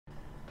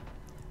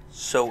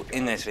So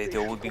in this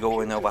video we'll be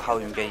going over how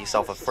you can get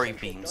yourself a free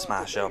beam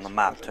smasher on the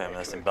map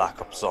Terminus in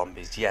Black Ops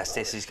Zombies. Yes,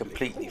 this is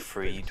completely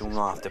free. You do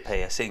not have to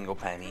pay a single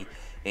penny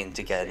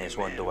into getting this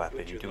wonder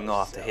weapon. You do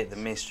not have to hit the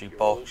mystery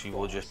box. You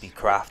will just be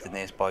crafting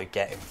this by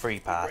getting free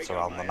parts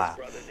around the map.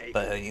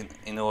 But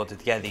in order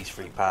to get these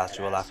free parts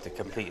you will have to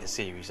complete a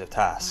series of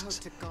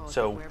tasks.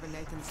 So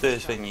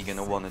first thing you're going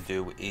to want to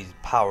do is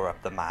power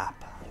up the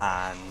map,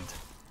 and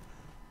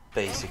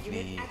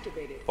basically,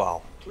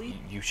 well,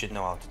 you should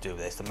know how to do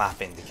this. The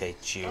map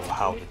indicates you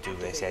how to do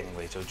this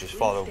anyway, so just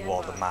follow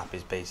what the map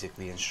is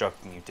basically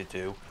instructing you to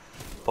do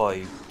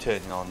by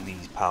turning on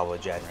these power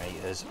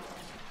generators.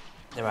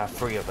 There are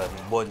 3 of them.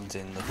 One's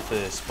in the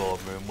first spawn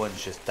room,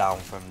 one's just down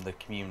from the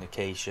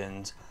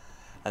communications,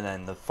 and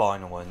then the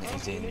final one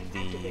is in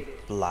the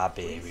lab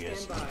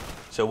areas.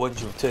 So once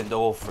you've turned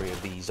all 3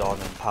 of these on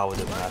and powered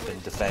them up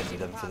and defended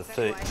them for the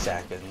 30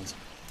 seconds,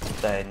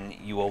 then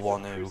you will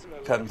want to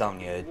come down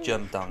here,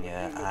 jump down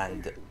here,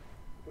 and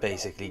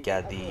basically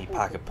get the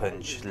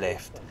pack-a-punch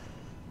lift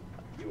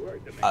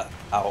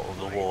out of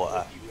the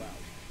water.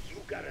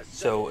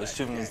 So as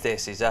soon as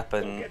this is up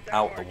and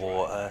out the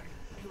water,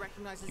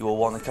 you will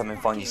want to come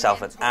and find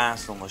yourself an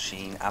arsenal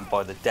machine and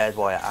buy the dead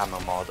wire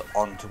ammo mod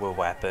onto a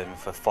weapon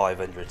for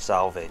 500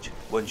 salvage.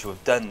 Once you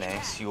have done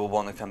this, you will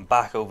want to come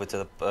back over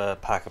to the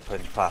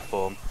pack-a-punch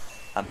platform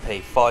and pay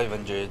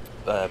 500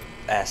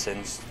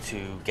 essence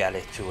to get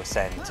it to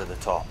ascend to the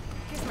top.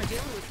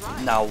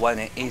 Now when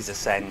it is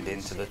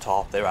ascending to the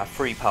top, there are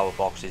 3 power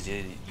boxes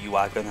you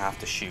are going to have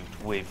to shoot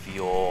with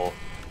your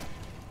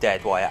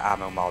dead wire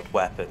ammo mod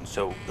weapon.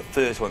 So the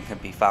first one can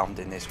be found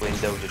in this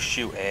window. Just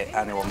shoot it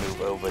and it will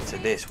move over to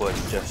this one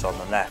just on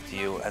the left of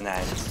you, and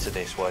then to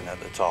this one at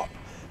the top.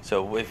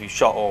 So if you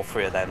shot all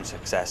 3 of them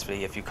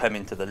successfully, if you come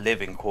into the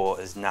living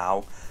quarters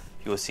now,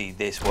 you'll see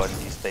this one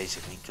is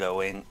basically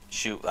glowing.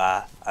 Shoot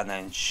that and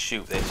then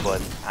shoot this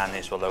one, and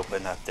this will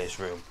open up this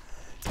room.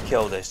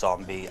 Kill this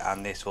zombie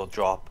and this will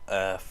drop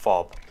a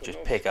fob.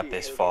 Just pick up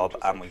this fob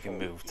and we can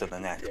move to the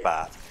next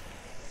part.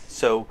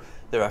 So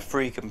there are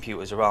 3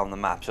 computers around the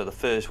map. So the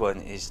first one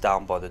is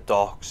down by the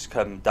docks.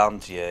 Come down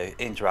to you,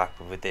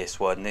 interact with this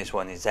one. This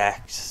one is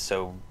X,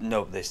 so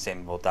note this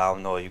symbol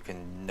down, or you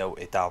can note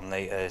it down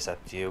later, it's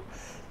up to you.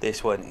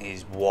 This one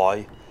is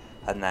Y,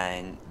 and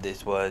then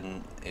this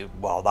one,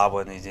 well, that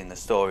one is in the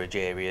storage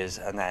areas,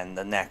 and then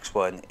the next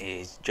one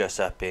is just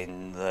up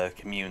in the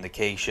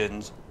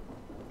communications.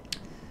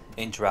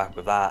 Interact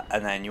with that,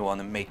 and then you want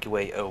to make your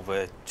way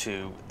over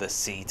to the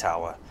C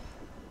tower.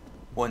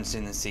 Once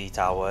in the C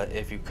tower,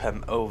 if you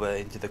come over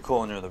into the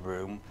corner of the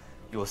room,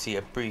 you will see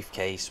a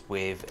briefcase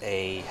with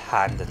a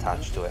hand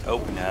attached to it.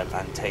 Open it up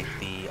and take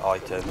the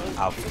item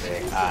out of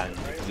it, and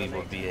we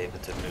will be able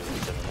to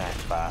move to the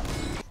next part.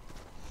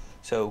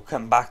 So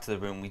come back to the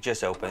room we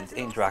just opened,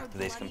 interact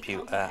with this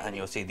computer, and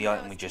you'll see the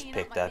item we just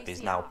picked up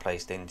is now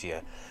placed into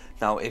you.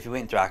 Now if you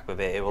interact with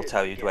it, it will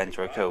tell you to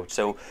enter a code.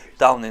 So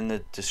down in the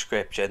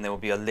description there will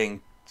be a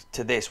link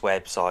to this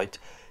website.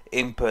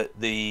 Input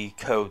the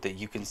code that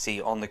you can see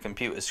on the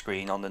computer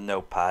screen, on the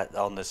notepad,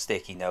 on the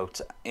sticky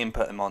notes.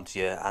 Input them onto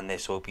you and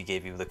this will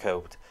give you the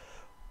code.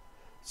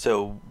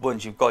 So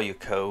once you've got your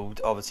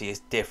code, obviously it's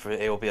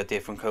different. It will be a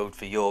different code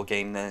for your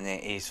game than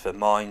it is for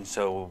mine,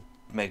 so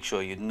make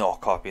sure you're not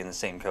copying the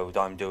same code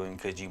I'm doing,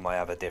 because you might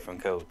have a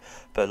different code.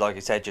 But like I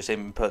said, just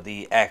input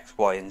the X,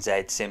 Y and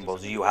Z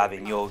symbols you have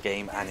in your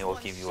game and it will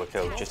give you a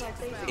code. Just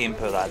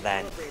input that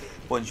then.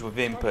 Once you've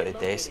inputted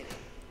this,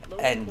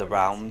 end the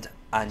round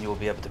and you'll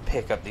be able to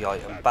pick up the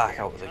item back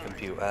out of the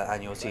computer,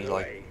 and you'll see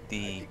like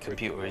the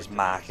computer is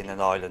marking an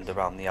island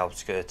around the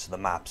outskirts of the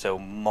map. So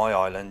my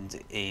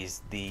island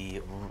is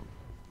the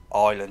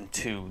island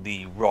to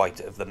the right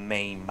of the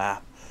main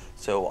map,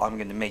 so I'm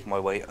going to make my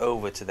way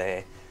over to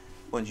there.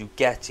 Once you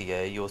get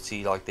here, you'll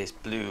see like this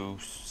blue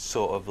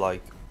sort of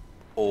like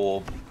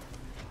orb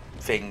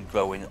thing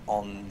glowing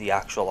on the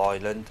actual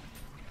island.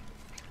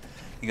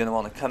 You're going to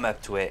want to come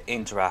up to it,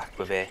 interact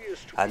with it,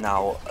 and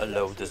now a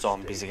load of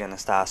zombies are going to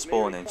start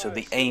spawning. So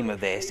the aim of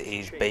this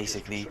is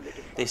basically,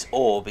 this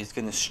orb is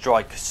going to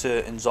strike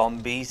certain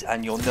zombies,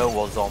 and you'll know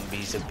what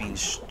zombies have been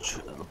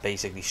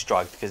basically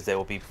struck because they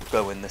will be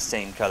glowing the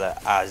same colour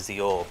as the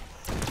orb.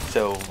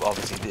 So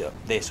obviously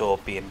this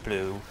orb being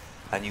blue,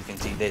 and you can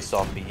see this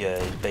zombie here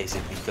is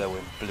basically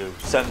glowing blue.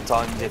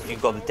 Sometimes if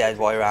you've got the dead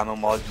wire ammo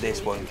mod,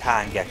 this one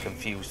can get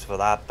confused for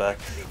that, but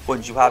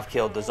once you have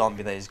killed the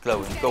zombie that is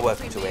glowing, go up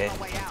to it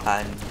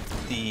and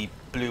the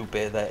blue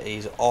bit that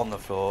is on the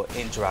floor,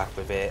 interact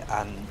with it,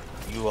 and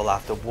you will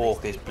have to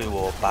walk this blue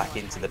orb back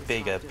into the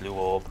bigger blue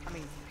orb.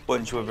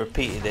 Once you have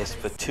repeated this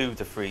for 2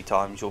 to 3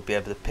 times, you'll be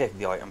able to pick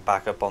the item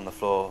back up on the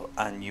floor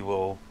and you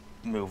will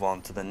move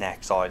on to the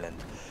next island.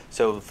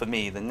 So for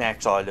me, the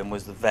next island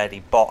was the very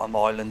bottom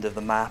island of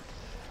the map.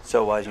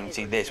 So as you can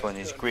see, this one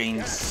is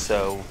green,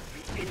 so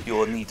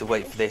you'll need to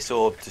wait for this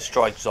orb to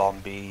strike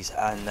zombies,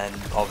 and then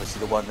obviously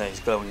the one that is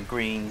glowing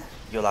green,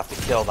 you'll have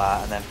to kill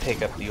that and then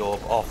pick up the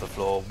orb off the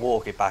floor,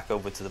 walk it back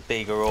over to the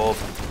bigger orb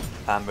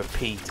and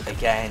repeat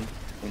again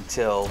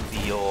until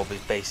the orb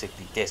is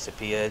basically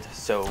disappeared.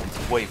 So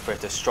wait for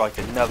it to strike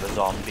another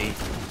zombie,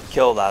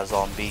 kill that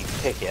zombie,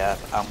 pick it up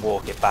and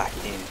walk it back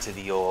into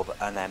the orb,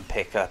 and then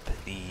pick up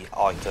the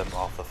item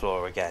off the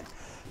floor again.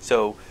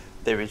 So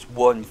there is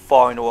one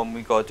final one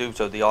we got to do,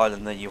 so the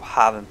island that you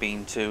haven't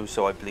been to,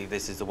 so I believe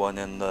this is the one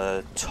in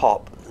the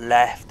top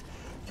left.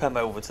 Come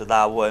over to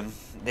that one.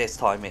 This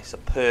time it's a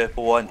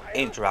purple one.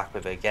 Interact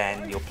with it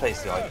again. You'll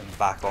place the item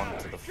back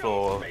onto the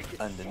floor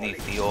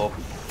underneath the orb.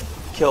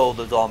 Kill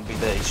the zombie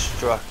that is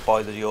struck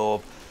by the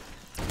orb.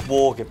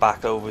 Walk it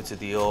back over to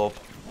the orb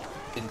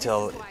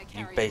until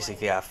you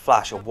basically have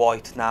flash of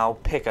white now.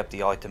 Pick up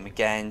the item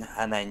again,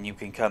 and then you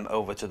can come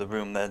over to the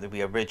room that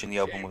we originally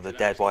opened with the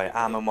dead wire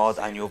ammo mod,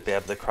 and you'll be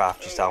able to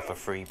craft yourself a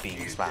free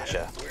beam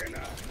smasher.